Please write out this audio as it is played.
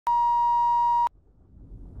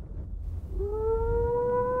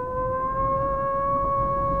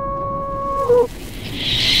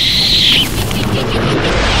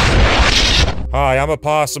Hi, I'm a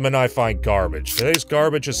Possum and I find garbage. Today's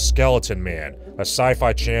garbage is Skeleton Man, a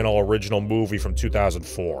Syfy Channel original movie from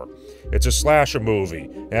 2004. It's a slasher movie,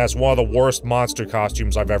 and has one of the worst monster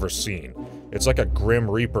costumes I've ever seen. It's like a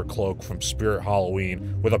Grim Reaper cloak from Spirit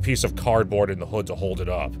Halloween, with a piece of cardboard in the hood to hold it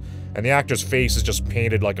up. And the actor's face is just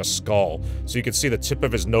painted like a skull, so you can see the tip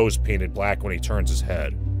of his nose painted black when he turns his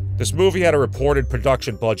head. This movie had a reported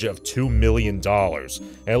production budget of $2 million,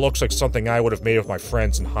 and it looks like something I would have made with my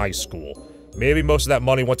friends in high school. Maybe most of that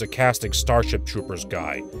money went to casting Starship Troopers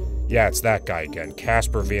guy. Yeah, it's that guy again,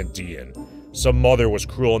 Casper Van Dien. Some mother was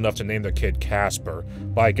cruel enough to name their kid Casper,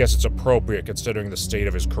 but I guess it's appropriate considering the state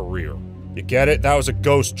of his career. You get it? That was a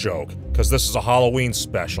ghost joke, cause this is a Halloween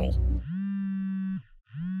special.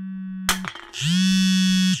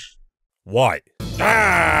 What?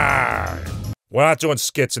 Ah! We're not doing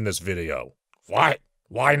skits in this video. What?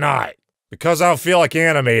 Why not? Because I don't feel like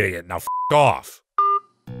animating it, now f*** off.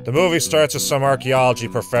 The movie starts with some archaeology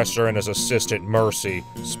professor and his assistant, Mercy,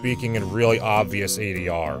 speaking in really obvious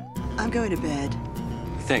ADR. I'm going to bed.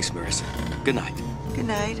 Thanks, Marissa. Good night. Good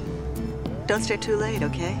night. Don't stay too late,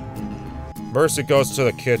 okay? Mercy goes to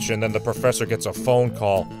the kitchen, then the professor gets a phone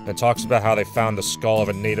call and talks about how they found the skull of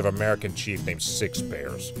a Native American chief named Six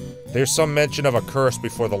Bears. There's some mention of a curse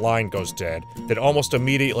before the line goes dead, then almost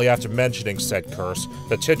immediately after mentioning said curse,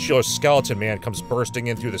 the titular Skeleton Man comes bursting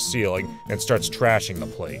in through the ceiling and starts trashing the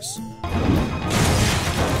place.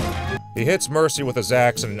 He hits Mercy with his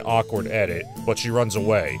axe in an awkward edit, but she runs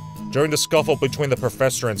away. During the scuffle between the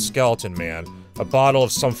professor and Skeleton Man, a bottle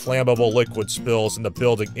of some flammable liquid spills and the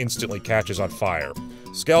building instantly catches on fire.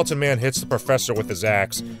 Skeleton Man hits the professor with his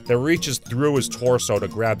axe, then reaches through his torso to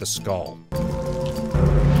grab the skull.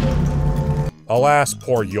 Alas,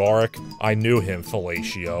 poor Yorick. I knew him,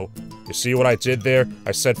 fellatio. You see what I did there?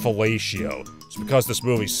 I said fellatio. It's because this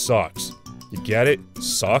movie sucks. You get it?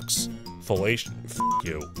 Sucks? Fellatio? F***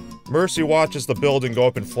 you. Mercy watches the building go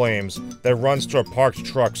up in flames, then runs to a parked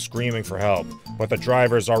truck screaming for help, but the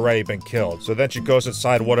driver's already been killed, so then she goes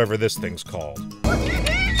inside whatever this thing's called.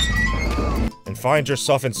 And finds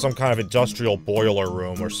herself in some kind of industrial boiler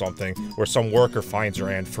room or something, where some worker finds her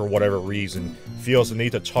and, for whatever reason, feels the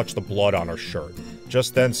need to touch the blood on her shirt.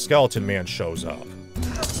 Just then, Skeleton Man shows up.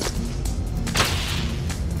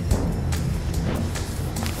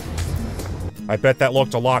 I bet that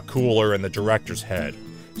looked a lot cooler in the director's head.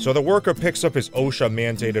 So the worker picks up his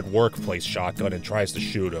OSHA-mandated workplace shotgun and tries to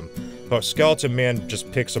shoot him, but Skeleton Man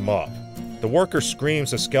just picks him up. The worker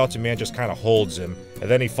screams as Skeleton Man just kinda holds him, and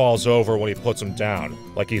then he falls over when he puts him down,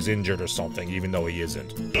 like he's injured or something, even though he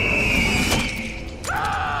isn't.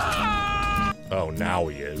 Oh, now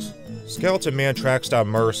he is. Skeleton Man tracks down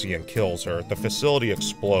Mercy and kills her, the facility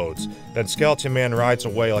explodes, then Skeleton Man rides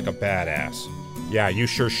away like a badass. Yeah, you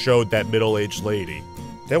sure showed that middle-aged lady.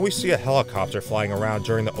 Then we see a helicopter flying around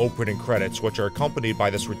during the opening credits, which are accompanied by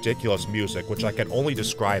this ridiculous music, which I can only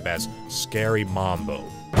describe as scary mambo.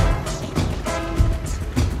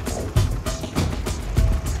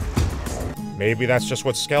 Maybe that's just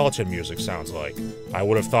what skeleton music sounds like. I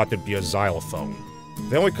would have thought there'd be a xylophone.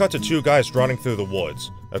 Then we cut to two guys running through the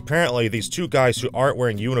woods. Apparently, these two guys who aren't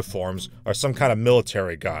wearing uniforms are some kind of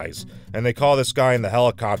military guys, and they call this guy in the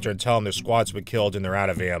helicopter and tell him their squad's been killed and they're out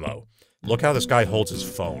of ammo. Look how this guy holds his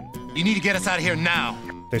phone. You need to get us out of here now!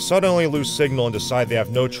 They suddenly lose signal and decide they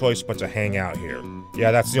have no choice but to hang out here.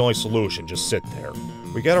 Yeah, that's the only solution, just sit there.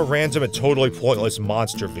 We get a random and totally pointless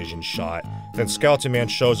monster vision shot, then Skeleton Man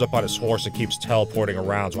shows up on his horse and keeps teleporting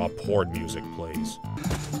around while porn music plays.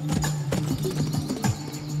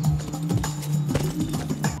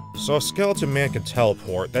 So if Skeleton Man can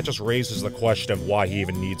teleport, that just raises the question of why he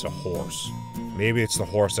even needs a horse. Maybe it's the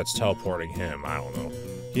horse that's teleporting him, I don't know.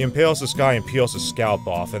 He impales this guy and peels his scalp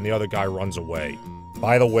off, and the other guy runs away.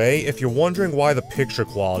 By the way, if you're wondering why the picture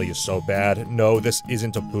quality is so bad, no, this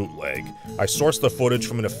isn't a bootleg. I sourced the footage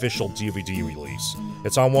from an official DVD release.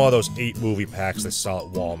 It's on one of those 8 movie packs they sell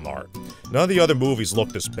at Walmart. None of the other movies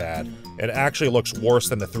look this bad. It actually looks worse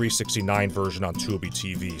than the 369 version on Tubi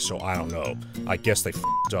TV, so I don't know. I guess they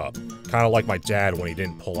f***ed up. Kinda like my dad when he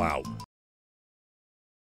didn't pull out.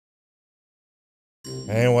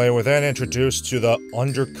 Anyway, we're then introduced to the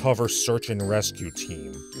undercover search and rescue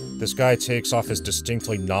team. This guy takes off his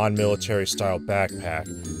distinctly non-military style backpack,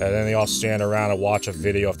 and then they all stand around and watch a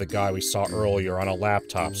video of the guy we saw earlier on a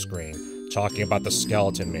laptop screen, talking about the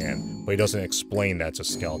Skeleton Man, but he doesn't explain that's a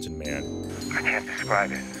Skeleton Man. I can't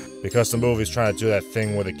describe it. Because the movie's trying to do that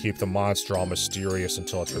thing where they keep the monster all mysterious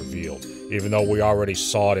until it's revealed, even though we already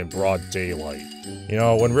saw it in broad daylight. You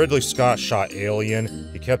know, when Ridley Scott shot Alien,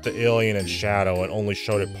 he kept the alien in shadow and only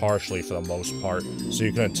showed it partially for the most part, so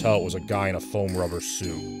you couldn't tell it was a guy in a foam rubber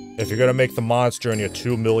suit. If you're gonna make the monster in your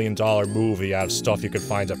 $2 million movie out of stuff you can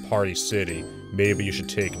find at Party City, maybe you should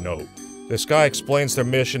take note. This guy explains their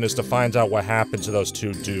mission is to find out what happened to those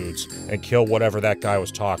two dudes and kill whatever that guy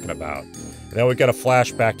was talking about. And then we get a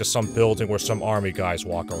flashback to some building where some army guys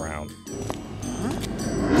walk around.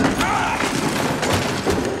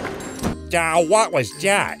 What was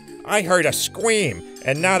that? I heard a scream,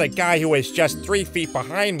 and now the guy who was just 3 feet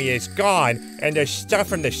behind me is gone, and there's stuff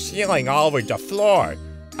from the ceiling all over the floor.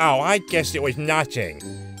 Oh, I guess it was nothing.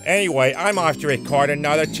 Anyway, I'm off to record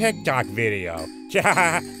another TikTok video.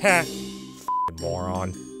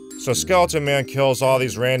 Moron. So Skeleton Man kills all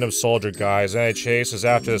these random soldier guys, and he chases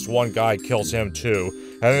after this one guy, kills him too,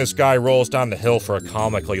 and then this guy rolls down the hill for a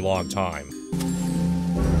comically long time.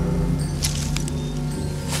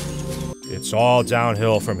 It's all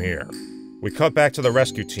downhill from here. We cut back to the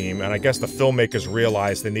rescue team, and I guess the filmmakers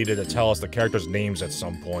realized they needed to tell us the characters' names at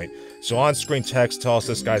some point, so on-screen text tells us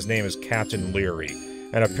this guy's name is Captain Leary,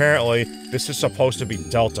 and apparently, this is supposed to be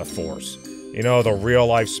Delta Force. You know, the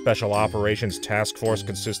real-life Special Operations Task Force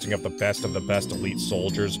consisting of the best elite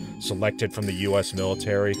soldiers selected from the US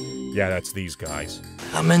military? Yeah, that's these guys.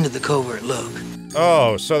 I'm into the covert look.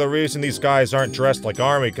 Oh, so the reason these guys aren't dressed like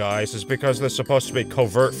army guys is because they're supposed to be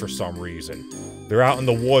covert for some reason. They're out in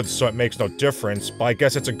the woods, so it makes no difference, but I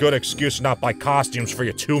guess it's a good excuse to not buy costumes for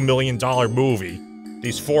your $2 million movie.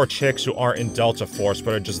 These 4 chicks who aren't in Delta Force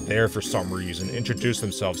but are just there for some reason introduce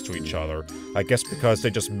themselves to each other. I guess because they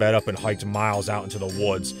just met up and hiked miles out into the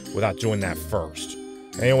woods without doing that first.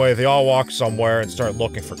 Anyway, they all walk somewhere and start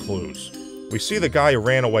looking for clues. We see the guy who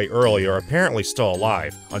ran away earlier apparently still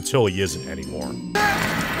alive, until he isn't anymore.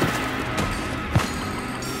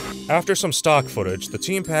 After some stock footage, the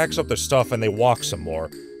team packs up their stuff and they walk some more.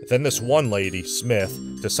 Then this one lady, Smith,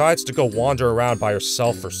 decides to go wander around by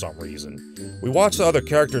herself for some reason. We watch the other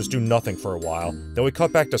characters do nothing for a while, then we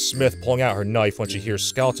cut back to Smith pulling out her knife when she hears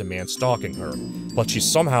Skeleton Man stalking her, but she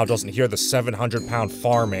somehow doesn't hear the 700-pound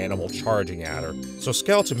farm animal charging at her. So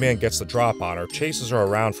Skeleton Man gets the drop on her, chases her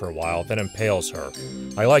around for a while, then impales her.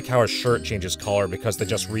 I like how her shirt changes color because they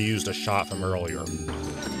just reused a shot from earlier.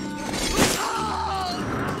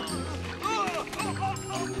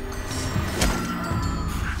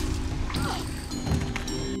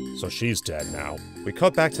 So she's dead now. We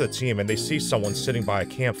cut back to the team and they see someone sitting by a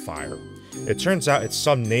campfire. It turns out it's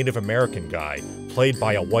some Native American guy, played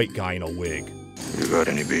by a white guy in a wig. You got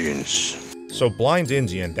any beans? So Blind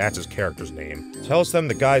Indian, that's his character's name, tells them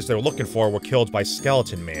the guys they're looking for were killed by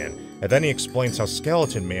Skeleton Man, and then he explains how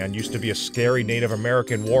Skeleton Man used to be a scary Native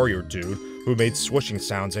American warrior dude who made swishing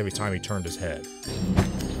sounds every time he turned his head.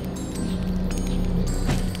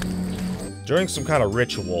 During some kind of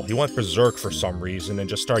ritual, he went berserk for some reason and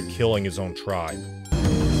just started killing his own tribe.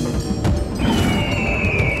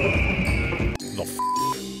 The f***?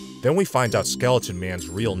 Then we find out Skeleton Man's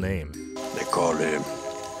real name. They call him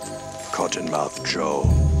Cottonmouth Joe.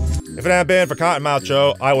 If it hadn't been for Cottonmouth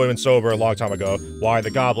Joe, I would've been sober a long time ago. Why,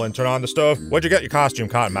 the goblin, turn on the stove? Where'd you get your costume,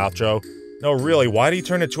 Cottonmouth Joe? No, really, why did he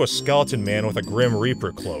turn into a skeleton man with a Grim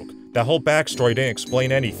Reaper cloak? That whole backstory didn't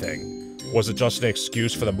explain anything. Was it just an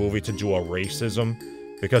excuse for the movie to do a racism?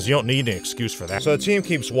 Because you don't need an excuse for that. So the team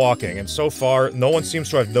keeps walking, and so far, no one seems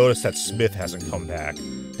to have noticed that Smith hasn't come back.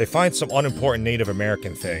 They find some unimportant Native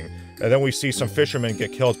American thing, and then we see some fishermen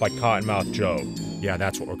get killed by Cottonmouth Joe. Yeah,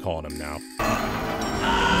 that's what we're calling him now.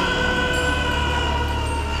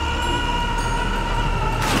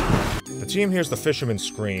 The team hears the fishermen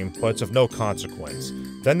scream, but it's of no consequence.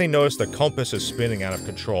 Then they notice the compass is spinning out of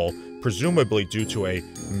control, presumably due to a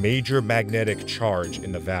major magnetic charge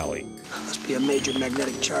in the valley. Must be a major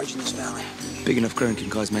magnetic charge in this valley. Big enough current can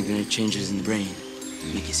cause magnetic changes in the brain.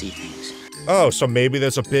 Make you see things. Oh, so maybe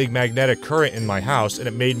there's a big magnetic current in my house and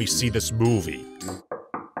it made me see this movie.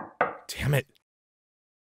 Damn it.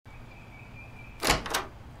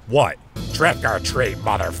 What? Trick or treat,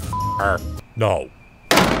 motherfucker. No.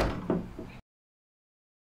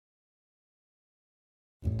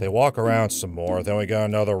 They walk around some more, then we get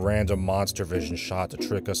another random monster vision shot to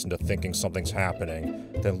trick us into thinking something's happening.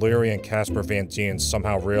 Then Leary and Casper Van Dien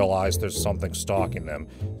somehow realize there's something stalking them,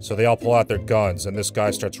 so they all pull out their guns, and this guy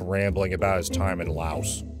starts rambling about his time in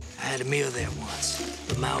Laos. I had a meal there once.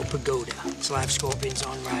 The Mao Pagoda. It's live scorpions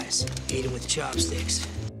on rice. Eat them with chopsticks.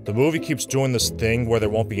 The movie keeps doing this thing where there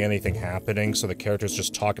won't be anything happening, so the characters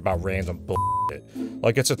just talk about random bullshit.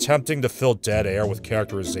 Like it's attempting to fill dead air with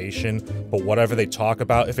characterization, but whatever they talk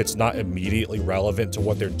about, if it's not immediately relevant to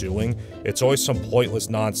what they're doing, it's always some pointless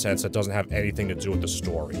nonsense that doesn't have anything to do with the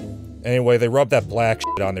story. Anyway, they rub that black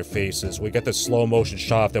shit on their faces. We get this slow motion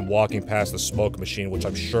shot of them walking past the smoke machine, which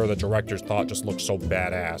I'm sure the directors thought just looked so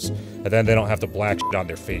badass. And then they don't have the black shit on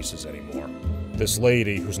their faces anymore. This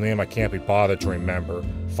lady, whose name I can't be bothered to remember,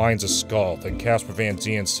 finds a skull, and Casper Van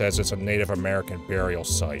Dien says it's a Native American burial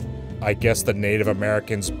site. I guess the Native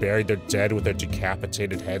Americans buried their dead with their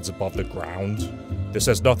decapitated heads above the ground? This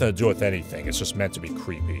has nothing to do with anything, it's just meant to be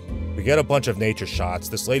creepy. We get a bunch of nature shots.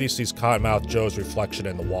 This lady sees Cottonmouth Joe's reflection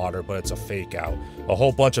in the water, but it's a fake out. A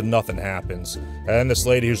whole bunch of nothing happens. And then this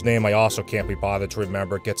lady, whose name I also can't be bothered to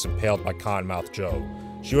remember, gets impaled by Cottonmouth Joe.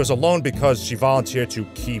 She was alone because she volunteered to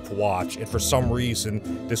keep watch, and for some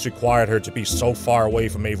reason, this required her to be so far away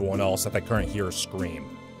from everyone else that they couldn't hear her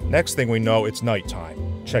scream. Next thing we know, it's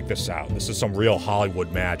nighttime. Check this out. This is some real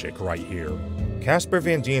Hollywood magic right here. Casper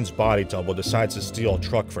Van Dien's body double decides to steal a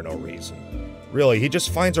truck for no reason. Really, he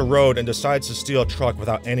just finds a road and decides to steal a truck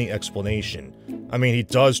without any explanation. I mean, he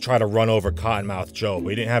does try to run over Cottonmouth Joe, but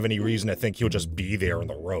he didn't have any reason to think he would just be there on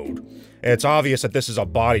the road. And it's obvious that this is a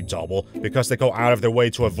body double, because they go out of their way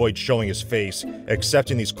to avoid showing his face,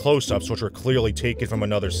 except in these close-ups which were clearly taken from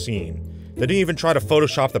another scene. They didn't even try to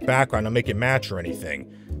Photoshop the background to make it match or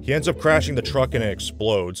anything. He ends up crashing the truck and it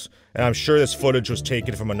explodes, and I'm sure this footage was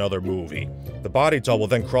taken from another movie. The body double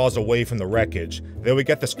then crawls away from the wreckage, then we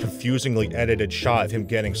get this confusingly edited shot of him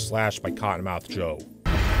getting slashed by Cottonmouth Joe.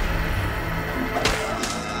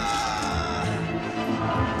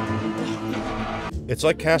 It's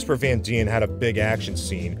like Casper Van Dien had a big action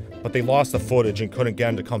scene, but they lost the footage and couldn't get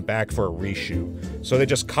him to come back for a reshoot. So they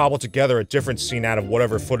just cobbled together a different scene out of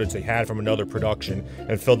whatever footage they had from another production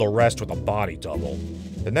and filled the rest with a body double.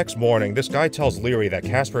 The next morning, this guy tells Leary that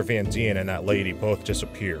Casper Van Dien and that lady both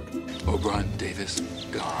disappeared. O'Brien, Davis,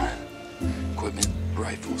 gone. Equipment,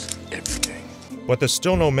 rifles, everything. But there's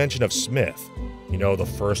still no mention of Smith. You know, the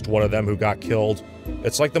first one of them who got killed?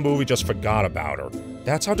 It's like the movie just forgot about her.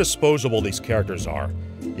 That's how disposable these characters are.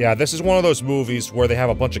 Yeah, this is one of those movies where they have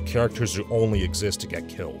a bunch of characters who only exist to get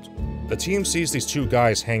killed. The team sees these two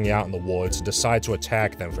guys hanging out in the woods and decide to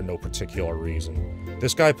attack them for no particular reason.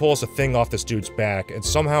 This guy pulls a thing off this dude's back and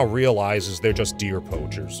somehow realizes they're just deer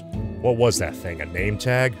poachers. What was that thing, a name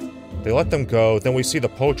tag? They let them go, then we see the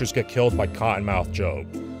poachers get killed by Cottonmouth Joe.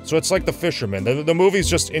 So it's like The Fisherman. The movie's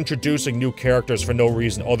just introducing new characters for no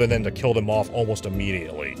reason other than to kill them off almost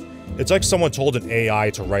immediately. It's like someone told an AI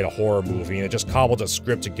to write a horror movie and it just cobbled a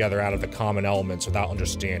script together out of the common elements without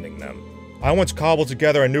understanding them. I once cobbled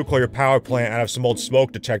together a nuclear power plant out of some old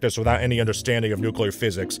smoke detectors without any understanding of nuclear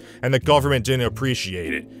physics, and the government didn't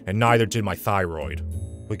appreciate it, and neither did my thyroid.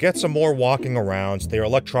 We get some more walking around, their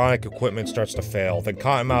electronic equipment starts to fail, then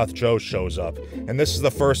Cottonmouth Joe shows up, and this is the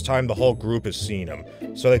first time the whole group has seen him,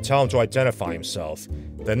 so they tell him to identify himself.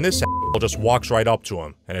 Then this asshole just walks right up to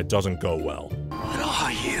him, and it doesn't go well. What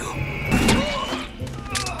are you?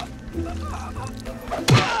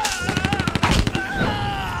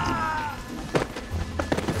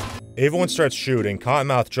 Everyone starts shooting,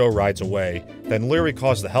 Cottonmouth Joe rides away, then Leary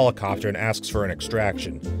calls the helicopter and asks for an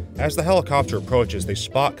extraction. As the helicopter approaches, they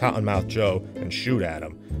spot Cottonmouth Joe and shoot at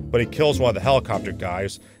him, but he kills one of the helicopter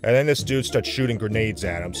guys, and then this dude starts shooting grenades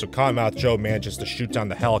at him, so Cottonmouth Joe manages to shoot down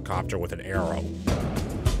the helicopter with an arrow.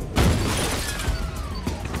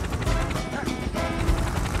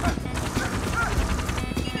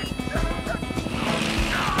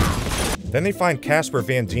 Then they find Casper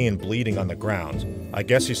Van Dien bleeding on the ground. I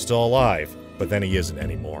guess he's still alive, but then he isn't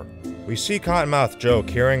anymore. We see Cottonmouth Joe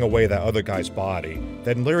carrying away that other guy's body,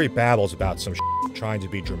 then Leary babbles about some shit, trying to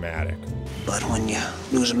be dramatic. But when you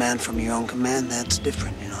lose a man from your own command, that's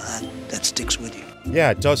different, you know, that sticks with you.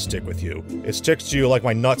 Yeah, it does stick with you. It sticks to you like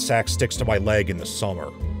my nutsack sticks to my leg in the summer.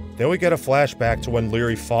 Then we get a flashback to when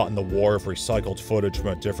Leary fought in the war of recycled footage from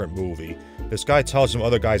a different movie. This guy tells him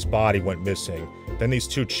other guy's body went missing. Then these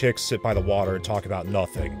two chicks sit by the water and talk about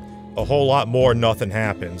nothing. A whole lot more nothing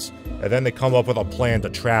happens, and then they come up with a plan to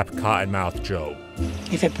trap Cottonmouth Joe.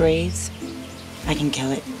 If it breathes, I can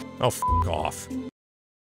kill it. Oh, f*** off.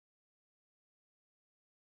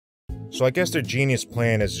 So I guess their genius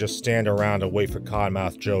plan is just stand around and wait for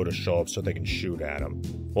Cottonmouth Joe to show up so they can shoot at him.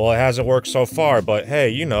 Well, it hasn't worked so far, but hey,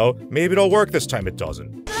 you know, maybe it'll work this time it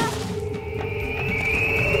doesn't.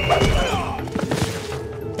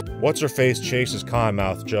 What's-her-face chases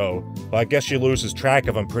Cottonmouth Joe, but I guess she loses track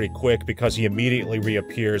of him pretty quick because he immediately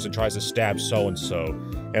reappears and tries to stab so-and-so,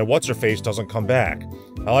 and What's-her-face doesn't come back.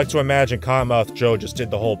 I like to imagine Cottonmouth Joe just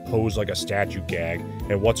did the whole pose like a statue gag,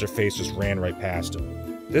 and What's-her-face just ran right past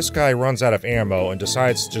him. This guy runs out of ammo and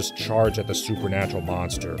decides to just charge at the supernatural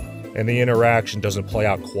monster, and the interaction doesn't play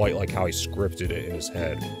out quite like how he scripted it in his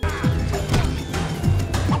head.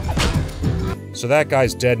 So that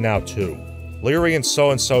guy's dead now too. Leary and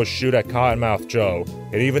so-and-so shoot at Cottonmouth Joe,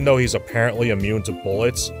 and even though he's apparently immune to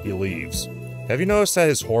bullets, he leaves. Have you noticed that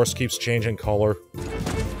his horse keeps changing color?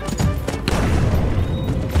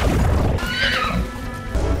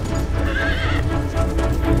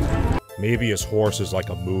 Maybe his horse is like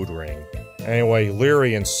a mood ring. Anyway,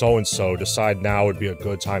 Leary and so-and-so decide now would be a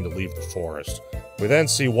good time to leave the forest. We then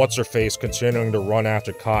see What's-Her-Face continuing to run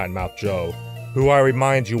after Cottonmouth Joe, who I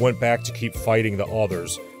remind you went back to keep fighting the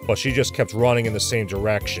others, but she just kept running in the same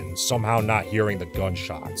direction, somehow not hearing the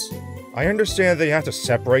gunshots. I understand that you have to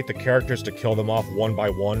separate the characters to kill them off one by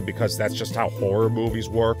one because that's just how horror movies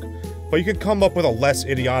work, but you can come up with a less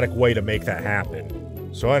idiotic way to make that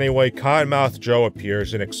happen. So anyway, Cottonmouth Joe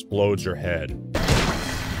appears and explodes her head.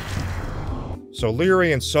 So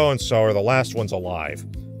Leary and so-and-so are the last ones alive.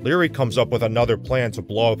 Leary comes up with another plan to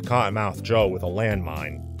blow up Cottonmouth Joe with a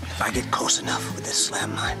landmine. If I get close enough with this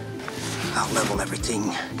slam mine, I'll level everything in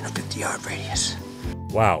a 50-yard radius.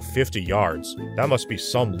 Wow, 50 yards. That must be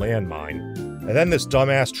some landmine. And then this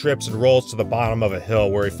dumbass trips and rolls to the bottom of a hill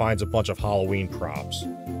where he finds a bunch of Halloween props.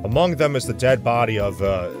 Among them is the dead body of,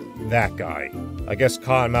 that guy. I guess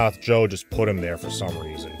Cottonmouth Joe just put him there for some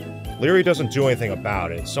reason. Leary doesn't do anything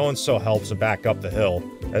about it, so-and-so helps him back up the hill,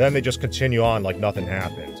 and then they just continue on like nothing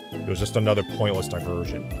happened. It was just another pointless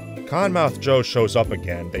diversion. Cottonmouth Joe shows up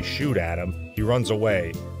again, they shoot at him, he runs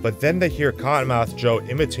away, but then they hear Cottonmouth Joe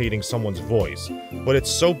imitating someone's voice, but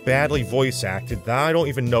it's so badly voice acted that I don't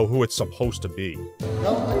even know who it's supposed to be.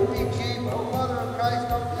 Don't leave me, Chief. Oh, Mother of Christ,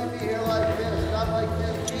 don't leave me here like this. Not like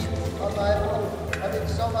this, Chief. On my own. I'm in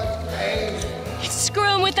so much pain. It's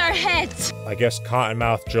screwing with our heads. I guess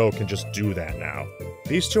Cottonmouth Joe can just do that now.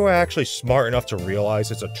 These two are actually smart enough to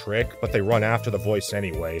realize it's a trick, but they run after the voice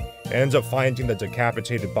anyway, and ends up finding the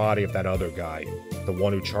decapitated body of that other guy, the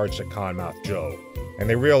one who charged at Cottonmouth Joe. And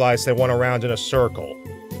they realize they went around in a circle.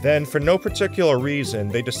 Then, for no particular reason,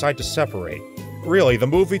 they decide to separate. Really, the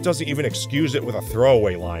movie doesn't even excuse it with a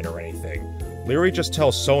throwaway line or anything. Leary just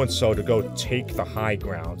tells so-and-so to go take the high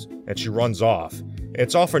ground, and she runs off.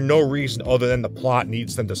 It's all for no reason other than the plot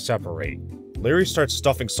needs them to separate. Leary starts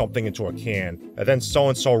stuffing something into a can, and then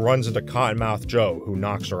so-and-so runs into Cottonmouth Joe, who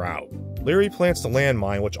knocks her out. Leary plants the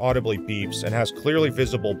landmine, which audibly beeps and has clearly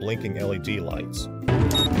visible blinking LED lights,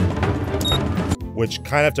 which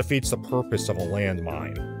kind of defeats the purpose of a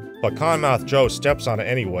landmine. But Cottonmouth Joe steps on it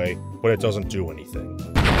anyway, but it doesn't do anything.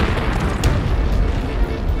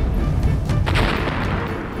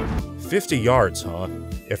 50 yards, huh?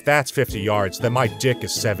 If that's 50 yards, then my dick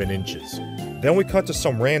is 7 inches. Then we cut to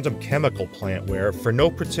some random chemical plant where, for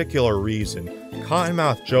no particular reason,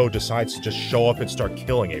 Cottonmouth Joe decides to just show up and start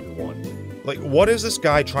killing everyone. Like, what is this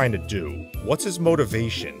guy trying to do? What's his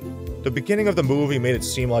motivation? The beginning of the movie made it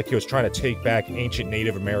seem like he was trying to take back ancient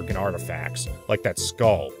Native American artifacts, like that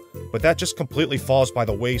skull, but that just completely falls by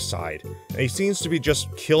the wayside, and he seems to be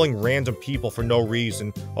just killing random people for no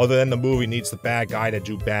reason other than the movie needs the bad guy to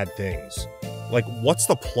do bad things. Like, what's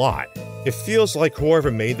the plot? It feels like whoever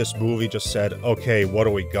made this movie just said, okay, what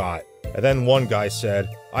do we got? And then one guy said,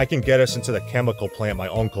 I can get us into the chemical plant my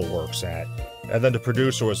uncle works at. And then the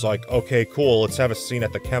producer was like, okay, cool, let's have a scene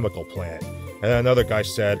at the chemical plant. And then another guy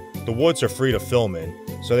said, the woods are free to film in.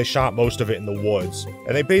 So they shot most of it in the woods.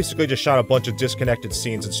 And they basically just shot a bunch of disconnected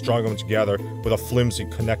scenes and strung them together with a flimsy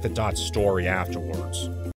connect-the-dots story afterwards.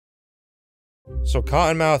 So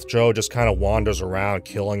Cottonmouth Joe just kind of wanders around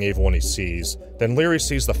killing everyone he sees. Then Leary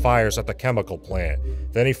sees the fires at the chemical plant.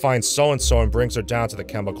 Then he finds so-and-so and brings her down to the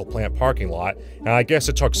chemical plant parking lot, and I guess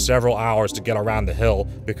it took several hours to get around the hill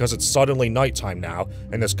because it's suddenly nighttime now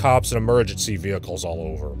and there's cops and emergency vehicles all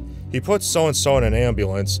over. He puts so-and-so in an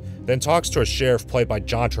ambulance, then talks to a sheriff played by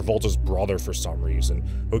John Travolta's brother for some reason,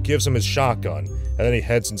 who gives him his shotgun, and then he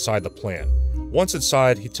heads inside the plant. Once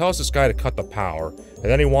inside, he tells this guy to cut the power, and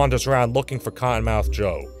then he wanders around looking for Cottonmouth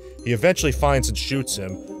Joe. He eventually finds and shoots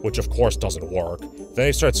him, which of course doesn't work. Then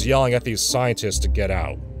he starts yelling at these scientists to get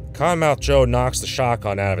out. Cottonmouth Joe knocks the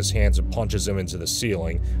shotgun out of his hands and punches him into the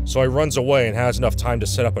ceiling, so he runs away and has enough time to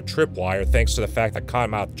set up a tripwire thanks to the fact that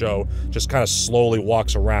Cottonmouth Joe just kind of slowly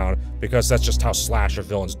walks around, because that's just how slasher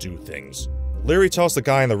villains do things. Leary tells the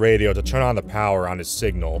guy on the radio to turn on the power on his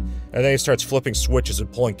signal, and then he starts flipping switches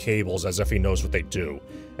and pulling cables as if he knows what they do.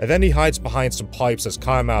 And then he hides behind some pipes as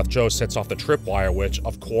Cottonmouth Joe sets off the tripwire, which,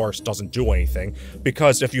 of course, doesn't do anything,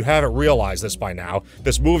 because if you haven't realized this by now,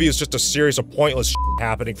 this movie is just a series of pointless shit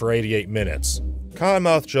happening for 88 minutes.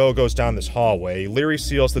 Cottonmouth Joe goes down this hallway, Leary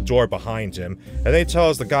seals the door behind him, and then he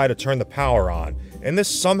tells the guy to turn the power on, and this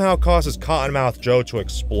somehow causes Cottonmouth Joe to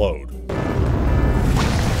explode.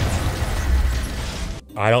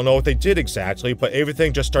 I don't know what they did exactly, but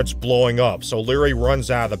everything just starts blowing up, so Leary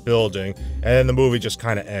runs out of the building, and then the movie just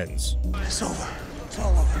kind of ends. It's over. It's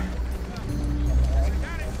all over.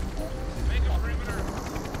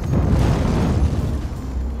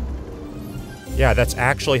 Yeah, that's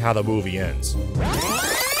actually how the movie ends.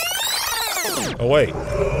 Oh, wait.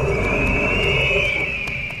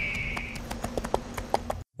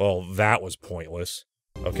 Well, that was pointless.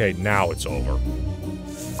 Okay, now it's over.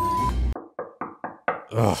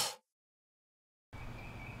 Ugh.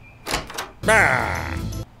 Ah!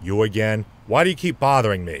 You again? Why do you keep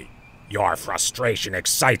bothering me? Your frustration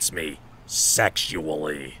excites me.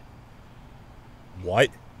 Sexually. What?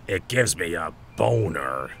 It gives me a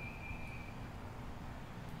boner.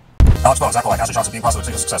 Alex Bones, Acolyte, Ashley Johnson, being positive,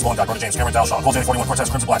 single success, Golden Guy, Brody James, Cameron Dalshaw, Colt J 41, Cortez,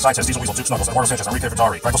 Crimson Black, Side Test, Diesel Weasel, Duke Snuggles, Eduardo Sanchez, Enrique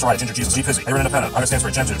Fertari, Franco Soraya, Ginger Jesus, G Pizzy, Aaron Independent, Ivan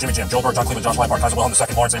Stansbury, Jen Jimmy Jam, Joe Bird, John Cleveland, Josh Lampard, Kaiser Wilhelm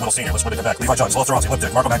II, Lawrence A. Little Sr., Liz Whittaker Beck, Levi Judge, Lothar Ronzi,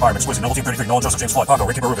 Lipdick, Marco McBire, McSquizzy, Noble Team 33, Nolan Joseph, James Floyd, Paco,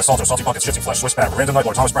 Ricky Baruga, Salto, Salty Buckets, Shifting Flesh, Swiss Bat, Random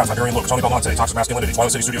Nightlord, Thomas Brown, Tiberian Luke, Tony Belmonte, Toxic Masculinity,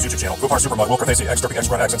 Twilight City Studios YouTube channel, Gopar Supermug, Wilker Facey, X Derpy, X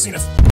Brad X, and Zenith.